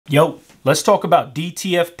Yo, let's talk about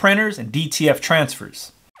DTF printers and DTF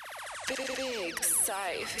transfers.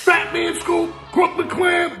 Fat Man Scoop, Brooklyn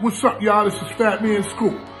Clan. What's up, y'all? This is Fat Man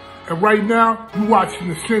Scoop. And right now, you watching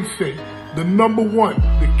the sensei, the number one,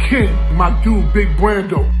 the king, my dude, Big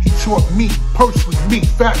Brando. He taught me, personally, me,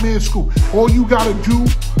 Fat Man Scoop. All you gotta do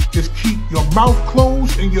is keep your mouth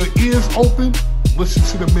closed and your ears open. Listen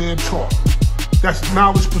to the man talk. That's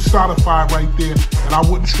knowledge personified right there, and I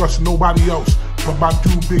wouldn't trust nobody else but my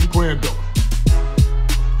dude, Big Brando.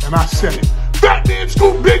 And I said it. Fat Man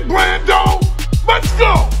Scoop, Big Brando! Let's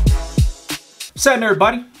go! What's happening,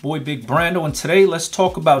 everybody? Boy Big Brando, and today let's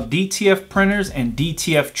talk about DTF printers and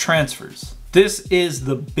DTF transfers. This is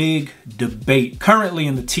the big debate currently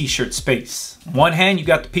in the t-shirt space. On one hand, you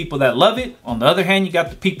got the people that love it. On the other hand, you got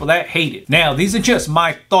the people that hate it. Now, these are just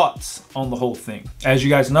my thoughts on the whole thing. As you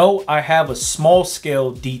guys know, I have a small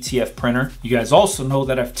scale DTF printer. You guys also know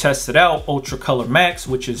that I've tested out Ultra Color Max,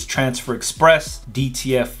 which is Transfer Express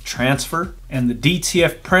DTF transfer. And the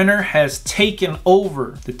DTF printer has taken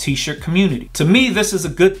over the t-shirt community. To me, this is a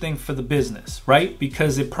good thing for the business, right?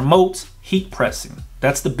 Because it promotes heat pressing.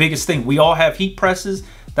 That's the biggest thing. We all have heat presses.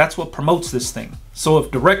 That's what promotes this thing. So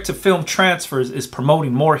if direct to film transfers is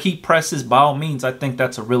promoting more heat presses, by all means, I think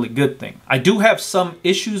that's a really good thing. I do have some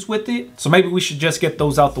issues with it, so maybe we should just get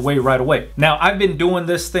those out the way right away. Now, I've been doing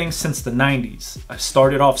this thing since the 90s. I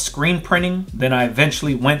started off screen printing, then I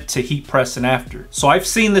eventually went to heat pressing after. So I've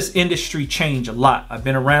seen this industry change a lot. I've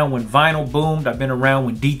been around when vinyl boomed. I've been around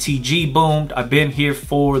when DTG boomed. I've been here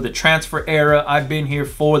for the transfer era. I've been here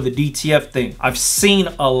for the DTF thing. I've seen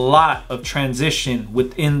a lot of transition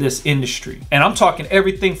within this industry. And I'm talking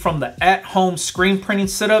everything from the at-home screen printing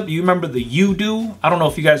setup. You remember the U-Do? I don't know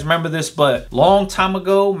if you guys remember this, but long time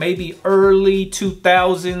ago, maybe early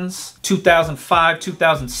 2000s, 2005,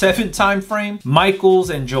 2007 time frame, Michaels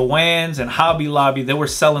and Joann's and Hobby Lobby, they were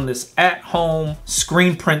selling this at-home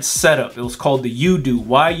screen print setup. It was called the U-Do,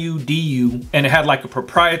 Y-U-D-U, and it had like a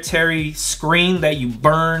proprietary screen that you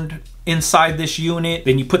burned inside this unit,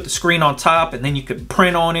 then you put the screen on top and then you could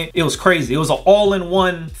print on it. It was crazy. It was an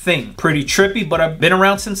all-in-one thing. Pretty trippy, but I've been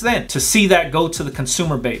around since then. To see that go to the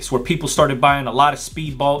consumer base where people started buying a lot of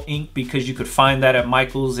Speedball ink because you could find that at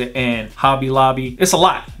Michael's and Hobby Lobby. It's a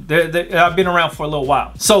lot. I've been around for a little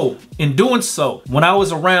while. So in doing so, when I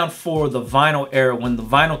was around for the vinyl era, when the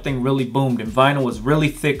vinyl thing really boomed and vinyl was really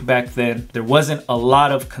thick back then, there wasn't a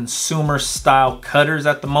lot of consumer style cutters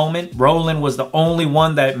at the moment. Roland was the only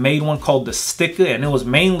one that made one called the Sticker, and it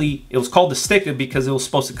was called the Sticker because it was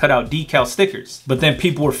supposed to cut out decal stickers. But then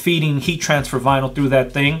people were feeding heat transfer vinyl through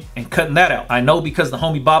that thing and cutting that out. I know because the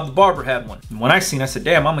homie Bob the Barber had one. And when I seen it, I said,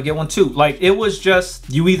 damn, I'm gonna get one too. Like, it was just,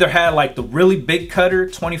 you either had like the really big cutter,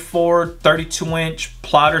 24, 32 inch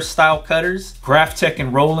plotter style cutters. Graphtec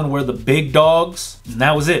and Roland were the big dogs, and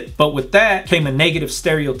that was it. But with that came a negative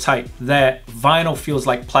stereotype that vinyl feels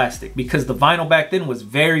like plastic, because the vinyl back then was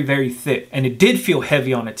very, very thick and it did feel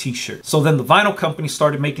heavy on a t-shirt. So then the vinyl company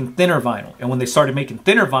started making thinner vinyl. And when they started making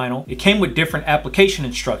thinner vinyl, it came with different application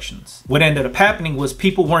instructions. What ended up happening was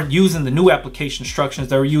people weren't using the new application instructions.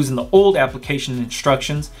 They were using the old application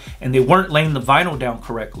instructions, and they weren't laying the vinyl down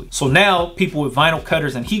correctly. So now people with vinyl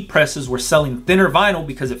cutters and heat presses were selling thinner vinyl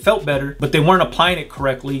because it felt better, but they weren't applying it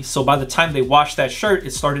correctly. So by the time they washed that shirt,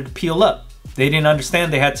 it started to peel up. They didn't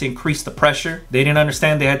understand they had to increase the pressure. They didn't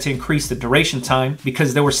understand they had to increase the duration time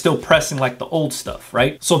because they were still pressing like the old stuff,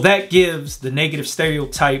 right? So that gives the negative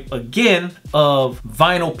stereotype again of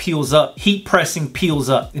vinyl peels up, heat pressing peels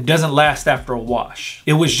up. It doesn't last after a wash.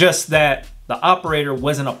 It was just that the operator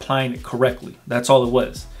wasn't applying it correctly. That's all it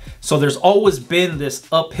was. So there's always been this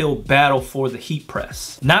uphill battle for the heat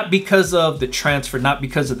press. Not because of the transfer, not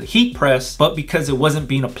because of the heat press, but because it wasn't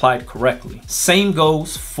being applied correctly. Same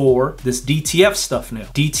goes for this DTF stuff now.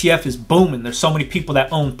 DTF is booming. There's so many people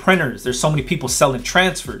that own printers. There's so many people selling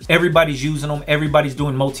transfers. Everybody's using them. Everybody's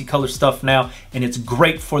doing multicolor stuff now, and it's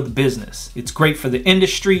great for the business. It's great for the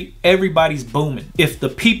industry. Everybody's booming. If the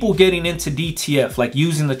people getting into DTF, like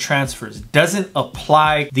using the transfers, doesn't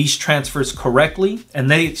apply these transfers correctly, and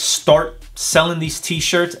they start selling these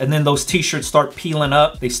t-shirts, and then those t-shirts start peeling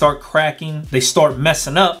up, they start cracking, they start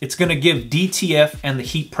messing up, it's gonna give DTF and the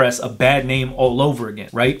heat press a bad name all over again,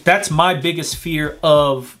 right? That's my biggest fear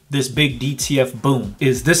of this big DTF boom,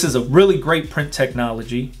 is this is a really great print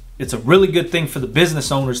technology. It's a really good thing for the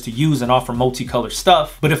business owners to use and offer multicolor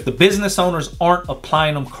stuff. But if the business owners aren't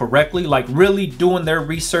applying them correctly, like really doing their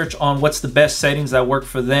research on what's the best settings that work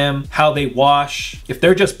for them, how they wash, if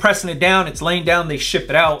they're just pressing it down, it's laying down, they ship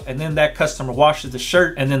it out, and then that customer washes the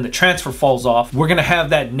shirt and then the transfer falls off, we're gonna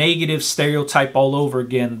have that negative stereotype all over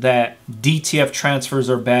again that DTF transfers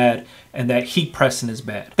are bad and that heat pressing is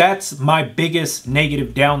bad. That's my biggest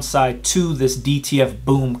negative downside to this DTF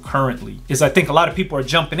boom currently, is I think a lot of people are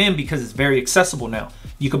jumping in because it's very accessible now.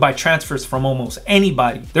 You could buy transfers from almost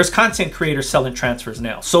anybody. There's content creators selling transfers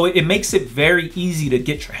now. So it makes it very easy to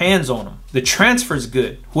get your hands on them. The transfer's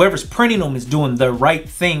good. Whoever's printing them is doing the right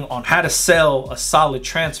thing on how to sell a solid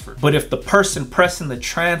transfer. But if the person pressing the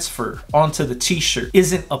transfer onto the t-shirt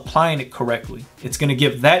isn't applying it correctly, it's gonna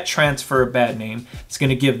give that transfer a bad name. It's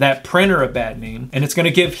gonna give that printer a bad name, and it's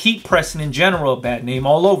gonna give heat pressing in general a bad name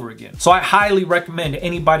all over again. So I highly recommend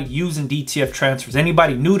anybody using DTF transfers,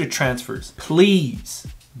 anybody new to transfers, please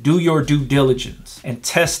do your due diligence and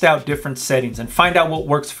test out different settings and find out what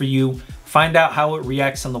works for you. Find out how it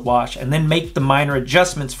reacts in the wash, and then make the minor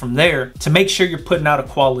adjustments from there to make sure you're putting out a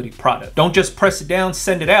quality product. Don't just press it down,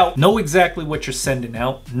 send it out. Know exactly what you're sending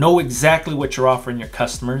out. Know exactly what you're offering your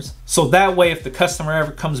customers. So that way, if the customer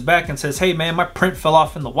ever comes back and says, hey man, my print fell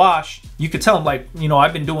off in the wash, you could tell them like, you know,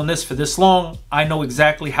 I've been doing this for this long. I know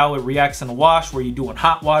exactly how it reacts in the wash. Were you doing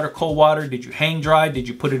hot water, cold water? Did you hang dry? Did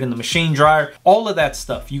you put it in the machine dryer? All of that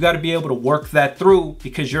stuff. You got to be able to work that through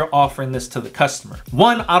because you're offering this to the customer.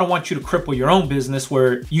 One, I don't want you to cripple your own business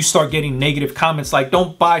where you start getting negative comments like,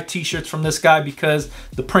 don't buy t-shirts from this guy because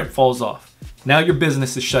the print falls off. Now your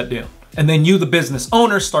business is shut down. And then you, the business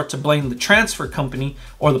owner, start to blame the transfer company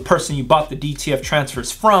or the person you bought the DTF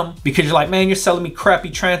transfers from because you're like, man, you're selling me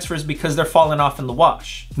crappy transfers because they're falling off in the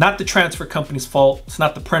wash. Not the transfer company's fault. It's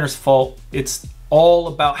not the printer's fault. It's all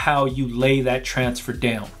about how you lay that transfer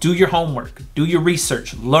down. Do your homework, do your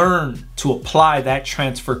research, learn to apply that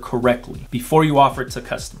transfer correctly before you offer it to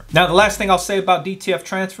customers. Now, the last thing I'll say about DTF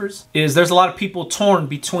transfers is there's a lot of people torn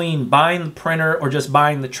between buying the printer or just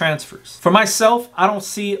buying the transfers. For myself, I don't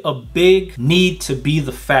see a big need to be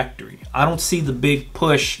the factory. I don't see the big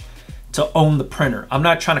push to own the printer. I'm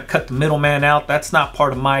not trying to cut the middleman out. That's not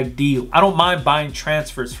part of my deal. I don't mind buying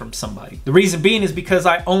transfers from somebody. The reason being is because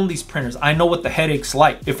I own these printers. I know what the headache's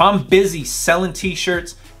like. If I'm busy selling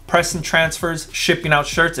t-shirts, pressing transfers, shipping out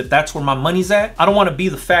shirts, if that's where my money's at, I don't want to be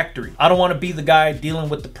the factory. I don't want to be the guy dealing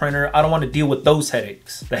with the printer. I don't want to deal with those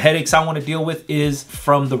headaches. The headaches I want to deal with is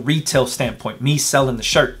from the retail standpoint, me selling the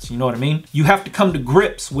shirts. You know what I mean? You have to come to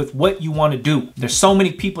grips with what you want to do. There's so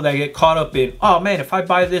many people that get caught up in, oh man, if I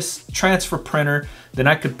buy this transfer printer, then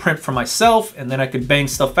I could print for myself, and then I could bang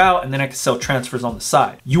stuff out, and then I could sell transfers on the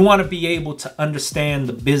side. You want to be able to understand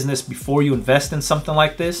the business before you invest in something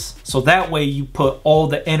like this, so that way you put all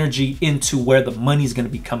the energy into where the money's going to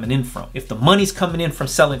be coming in from. If the money's coming in from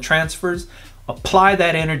selling transfers, apply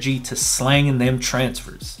that energy to slanging them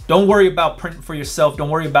transfers. Don't worry about printing for yourself. Don't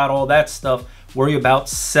worry about all that stuff. Worry about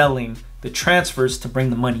selling the transfers to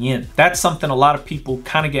bring the money in. That's something a lot of people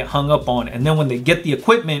kind of get hung up on. And then when they get the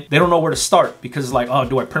equipment, they don't know where to start because it's like, oh,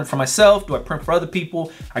 do I print for myself? Do I print for other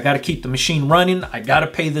people? I got to keep the machine running. I got to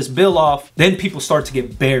pay this bill off. Then people start to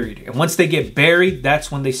get buried. And once they get buried,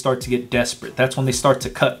 that's when they start to get desperate. That's when they start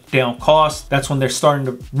to cut down costs. That's when they're starting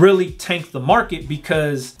to really tank the market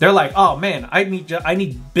because they're like, oh man, I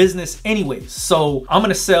need business anyways. So I'm going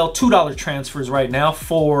to sell $2 transfers right now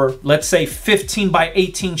for, let's say, 15 by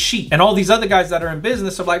 18 sheet. And all these other guys that are in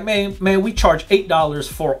business are like, man, we charge $8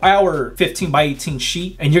 for our 15 by 18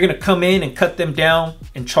 sheet, and you're gonna come in and cut them down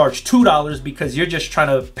and charge $2 because you're just trying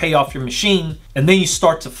to pay off your machine, and then you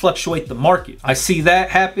start to fluctuate the market. I see that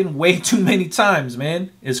happen way too many times,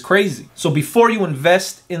 man. It's crazy. So before you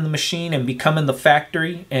invest in the machine and becoming the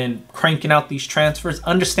factory and cranking out these transfers,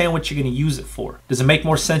 understand what you're gonna use it for. Does it make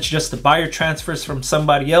more sense just to buy your transfers from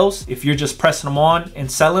somebody else if you're just pressing them on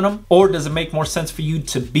and selling them? Or does it make more sense for you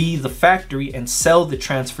to be the factory and sell the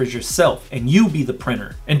transfers yourself and you be the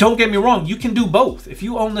printer? And don't get me wrong, you can do both. If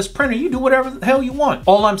you own this printer, you do whatever the hell you want.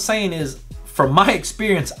 All I'm saying is, from my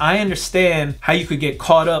experience, I understand how you could get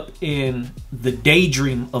caught up in the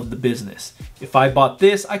daydream of the business. If I bought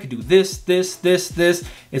this, I could do this, this, this, this.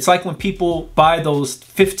 It's like when people buy those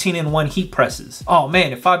 15-in-1 heat presses. Oh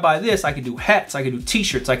man, if I buy this, I could do hats, I could do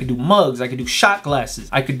t-shirts, I could do mugs, I could do shot glasses,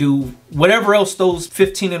 I could do whatever else those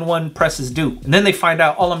 15-in-1 presses do. And then they find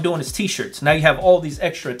out all I'm doing is t-shirts. Now you have all these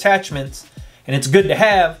extra attachments, and it's good to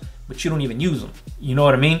have, but you don't even use them. You know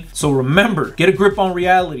what I mean? So remember, get a grip on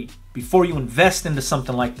reality. Before you invest into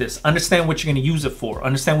something like this, understand what you're going to use it for,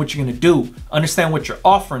 understand what you're going to do, understand what you're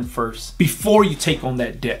offering first before you take on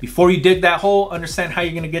that debt. Before you dig that hole, understand how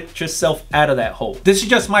you're going to get yourself out of that hole. This is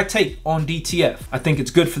just my take on DTF. I think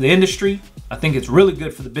it's good for the industry. I think it's really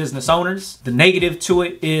good for the business owners. The negative to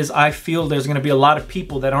it is I feel there's going to be a lot of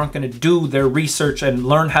people that aren't going to do their research and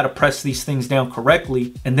learn how to press these things down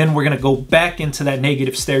correctly. And then we're going to go back into that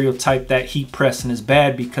negative stereotype that heat pressing is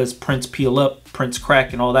bad because prints peel up prints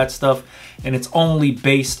crack and all that stuff, and it's only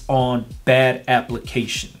based on bad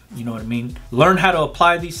application. You know what I mean? Learn how to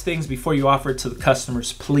apply these things before you offer it to the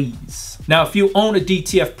customers, please. Now, if you own a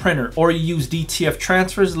DTF printer or you use DTF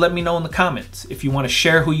transfers, let me know in the comments. If you want to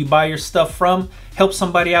share who you buy your stuff from, help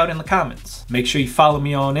somebody out in the comments. Make sure you follow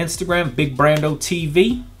me on Instagram, Big Brando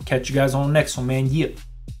TV. Catch you guys on the next one, man. Yeah.